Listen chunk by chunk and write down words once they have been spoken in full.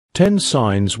10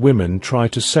 signs women try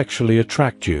to sexually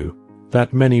attract you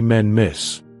that many men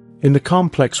miss. In the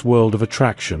complex world of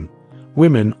attraction,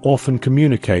 women often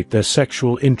communicate their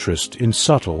sexual interest in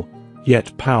subtle,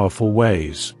 yet powerful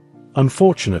ways.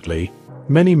 Unfortunately,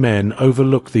 many men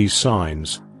overlook these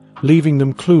signs, leaving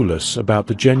them clueless about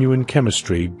the genuine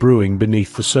chemistry brewing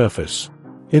beneath the surface.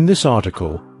 In this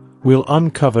article, we'll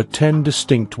uncover 10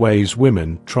 distinct ways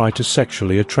women try to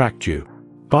sexually attract you.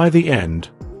 By the end,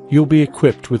 you'll be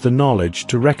equipped with the knowledge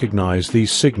to recognize these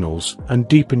signals and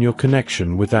deepen your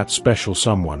connection with that special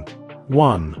someone.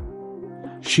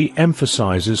 1. She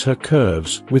emphasizes her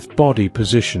curves with body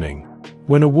positioning.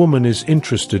 When a woman is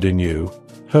interested in you,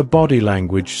 her body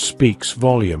language speaks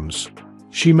volumes.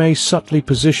 She may subtly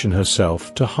position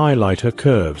herself to highlight her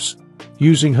curves,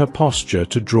 using her posture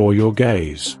to draw your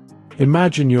gaze.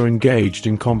 Imagine you're engaged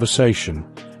in conversation,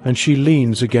 and she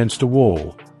leans against a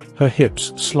wall, her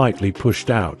hips slightly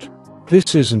pushed out.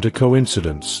 This isn't a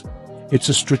coincidence. It's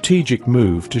a strategic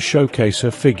move to showcase her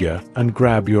figure and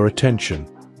grab your attention.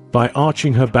 By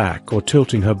arching her back or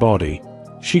tilting her body,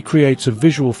 she creates a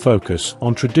visual focus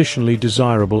on traditionally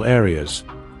desirable areas,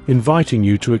 inviting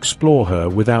you to explore her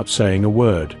without saying a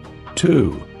word.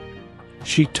 2.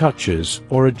 She touches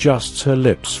or adjusts her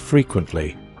lips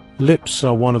frequently. Lips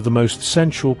are one of the most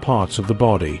sensual parts of the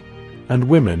body, and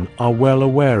women are well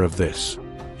aware of this.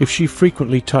 If she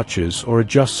frequently touches or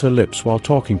adjusts her lips while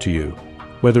talking to you,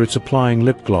 whether it's applying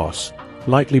lip gloss,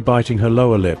 lightly biting her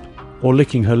lower lip, or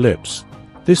licking her lips,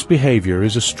 this behavior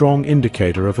is a strong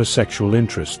indicator of her sexual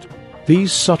interest.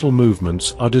 These subtle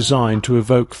movements are designed to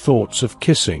evoke thoughts of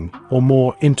kissing or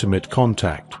more intimate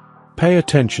contact. Pay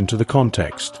attention to the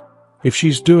context. If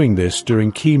she's doing this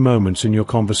during key moments in your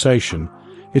conversation,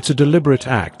 it's a deliberate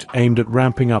act aimed at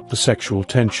ramping up the sexual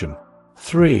tension.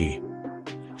 3.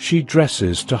 She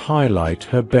dresses to highlight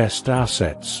her best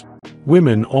assets.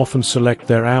 Women often select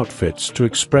their outfits to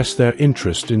express their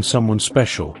interest in someone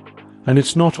special, and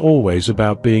it's not always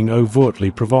about being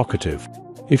overtly provocative.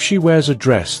 If she wears a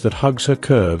dress that hugs her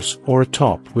curves or a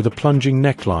top with a plunging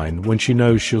neckline when she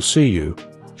knows she'll see you,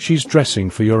 she's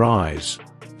dressing for your eyes.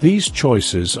 These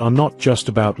choices are not just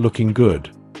about looking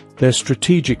good. They're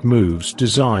strategic moves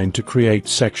designed to create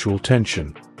sexual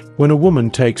tension. When a woman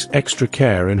takes extra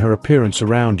care in her appearance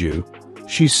around you,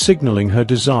 she's signaling her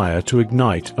desire to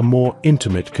ignite a more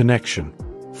intimate connection.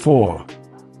 4.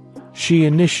 She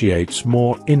initiates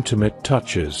more intimate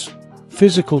touches.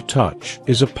 Physical touch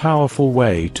is a powerful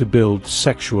way to build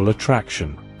sexual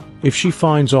attraction. If she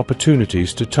finds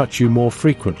opportunities to touch you more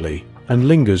frequently and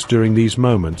lingers during these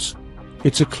moments,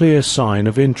 it's a clear sign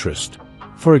of interest.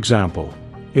 For example,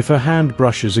 if her hand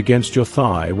brushes against your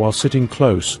thigh while sitting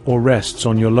close or rests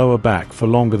on your lower back for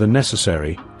longer than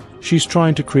necessary, she's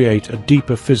trying to create a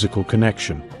deeper physical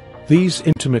connection. These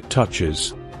intimate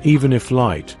touches, even if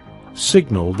light,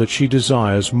 signal that she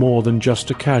desires more than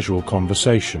just a casual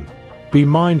conversation. Be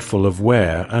mindful of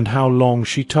where and how long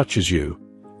she touches you.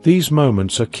 These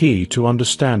moments are key to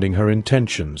understanding her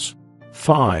intentions.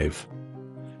 5.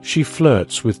 She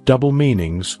flirts with double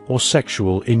meanings or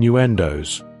sexual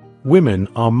innuendos. Women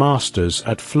are masters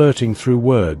at flirting through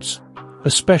words,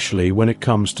 especially when it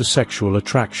comes to sexual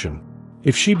attraction.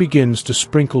 If she begins to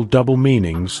sprinkle double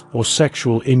meanings or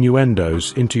sexual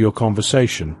innuendos into your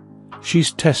conversation,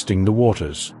 she's testing the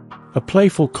waters. A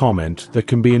playful comment that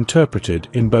can be interpreted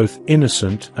in both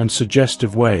innocent and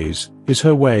suggestive ways is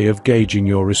her way of gauging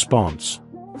your response.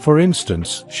 For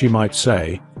instance, she might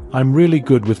say, "I'm really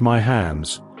good with my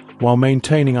hands," while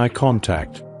maintaining eye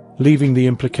contact, leaving the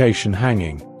implication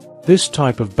hanging. This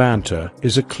type of banter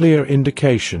is a clear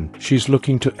indication she's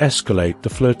looking to escalate the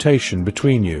flirtation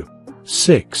between you.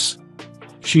 6.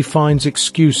 She finds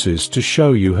excuses to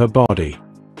show you her body.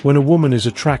 When a woman is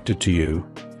attracted to you,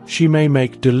 she may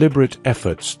make deliberate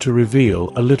efforts to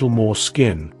reveal a little more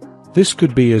skin. This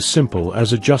could be as simple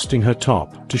as adjusting her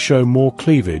top to show more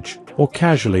cleavage or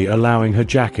casually allowing her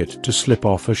jacket to slip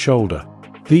off her shoulder.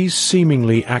 These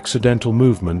seemingly accidental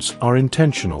movements are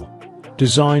intentional,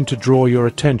 designed to draw your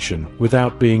attention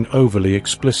without being overly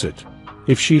explicit.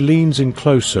 If she leans in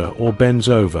closer or bends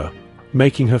over,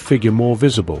 making her figure more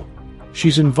visible,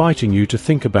 she's inviting you to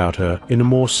think about her in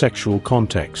a more sexual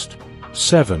context.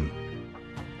 7.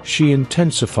 She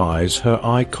intensifies her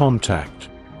eye contact.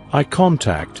 Eye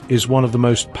contact is one of the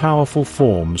most powerful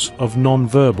forms of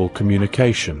nonverbal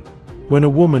communication. When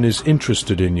a woman is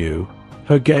interested in you,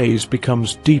 her gaze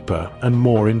becomes deeper and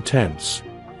more intense.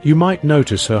 You might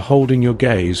notice her holding your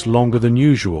gaze longer than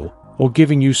usual, or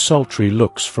giving you sultry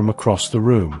looks from across the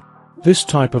room. This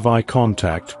type of eye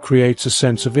contact creates a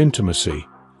sense of intimacy,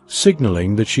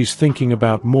 signaling that she's thinking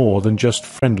about more than just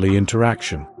friendly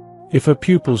interaction. If her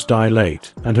pupils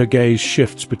dilate and her gaze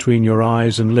shifts between your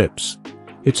eyes and lips,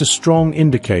 it's a strong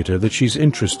indicator that she's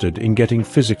interested in getting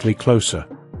physically closer.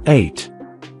 8.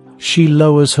 She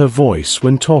lowers her voice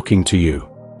when talking to you.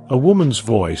 A woman's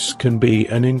voice can be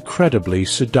an incredibly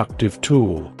seductive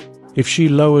tool. If she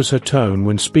lowers her tone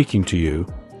when speaking to you,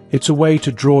 it's a way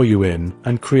to draw you in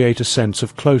and create a sense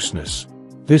of closeness.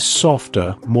 This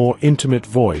softer, more intimate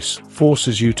voice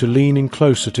forces you to lean in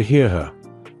closer to hear her,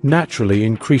 naturally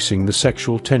increasing the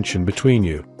sexual tension between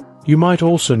you. You might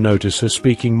also notice her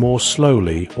speaking more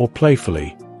slowly or playfully,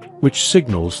 which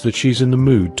signals that she's in the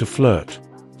mood to flirt.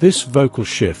 This vocal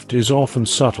shift is often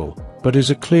subtle, but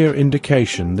is a clear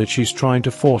indication that she's trying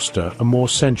to foster a more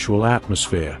sensual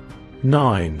atmosphere.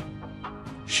 9.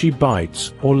 She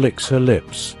bites or licks her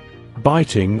lips.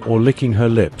 Biting or licking her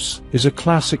lips is a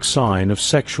classic sign of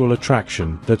sexual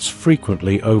attraction that's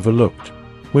frequently overlooked.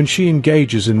 When she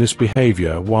engages in this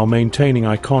behavior while maintaining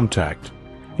eye contact,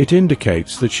 it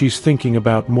indicates that she's thinking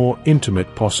about more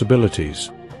intimate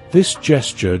possibilities. This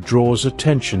gesture draws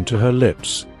attention to her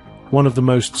lips, one of the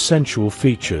most sensual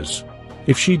features.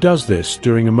 If she does this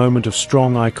during a moment of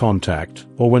strong eye contact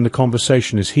or when the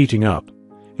conversation is heating up,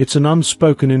 it's an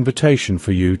unspoken invitation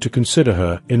for you to consider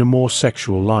her in a more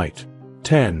sexual light.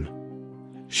 10.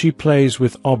 She plays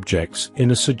with objects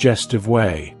in a suggestive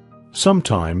way.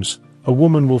 Sometimes, a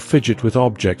woman will fidget with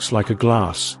objects like a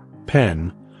glass,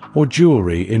 pen, or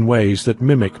jewelry in ways that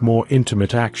mimic more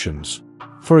intimate actions.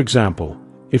 For example,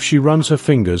 if she runs her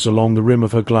fingers along the rim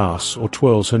of her glass or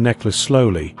twirls her necklace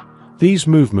slowly, these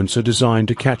movements are designed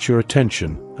to catch your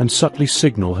attention and subtly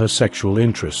signal her sexual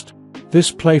interest. This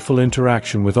playful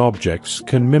interaction with objects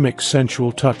can mimic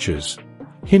sensual touches,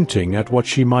 hinting at what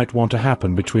she might want to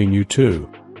happen between you two.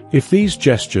 If these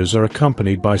gestures are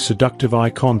accompanied by seductive eye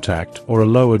contact or a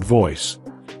lowered voice,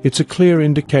 it's a clear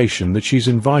indication that she's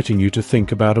inviting you to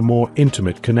think about a more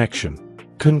intimate connection.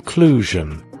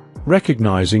 Conclusion.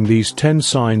 Recognizing these 10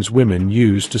 signs women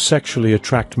use to sexually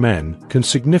attract men can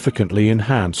significantly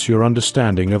enhance your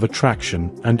understanding of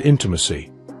attraction and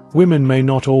intimacy. Women may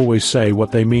not always say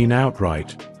what they mean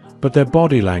outright, but their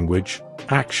body language,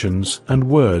 actions, and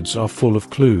words are full of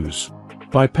clues.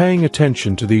 By paying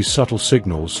attention to these subtle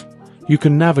signals, you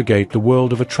can navigate the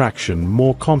world of attraction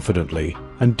more confidently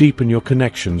and deepen your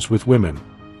connections with women.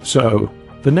 So,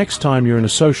 the next time you're in a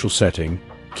social setting,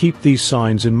 keep these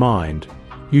signs in mind.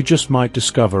 You just might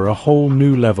discover a whole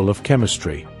new level of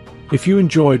chemistry. If you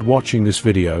enjoyed watching this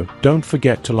video, don't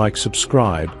forget to like,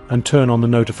 subscribe, and turn on the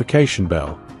notification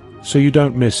bell, so you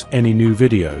don't miss any new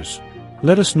videos.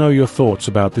 Let us know your thoughts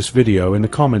about this video in the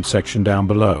comment section down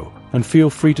below, and feel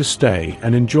free to stay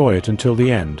and enjoy it until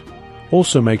the end.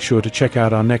 Also make sure to check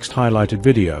out our next highlighted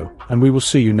video, and we will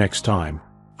see you next time.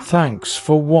 Thanks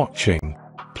for watching.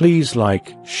 Please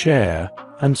like, share,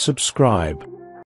 and subscribe.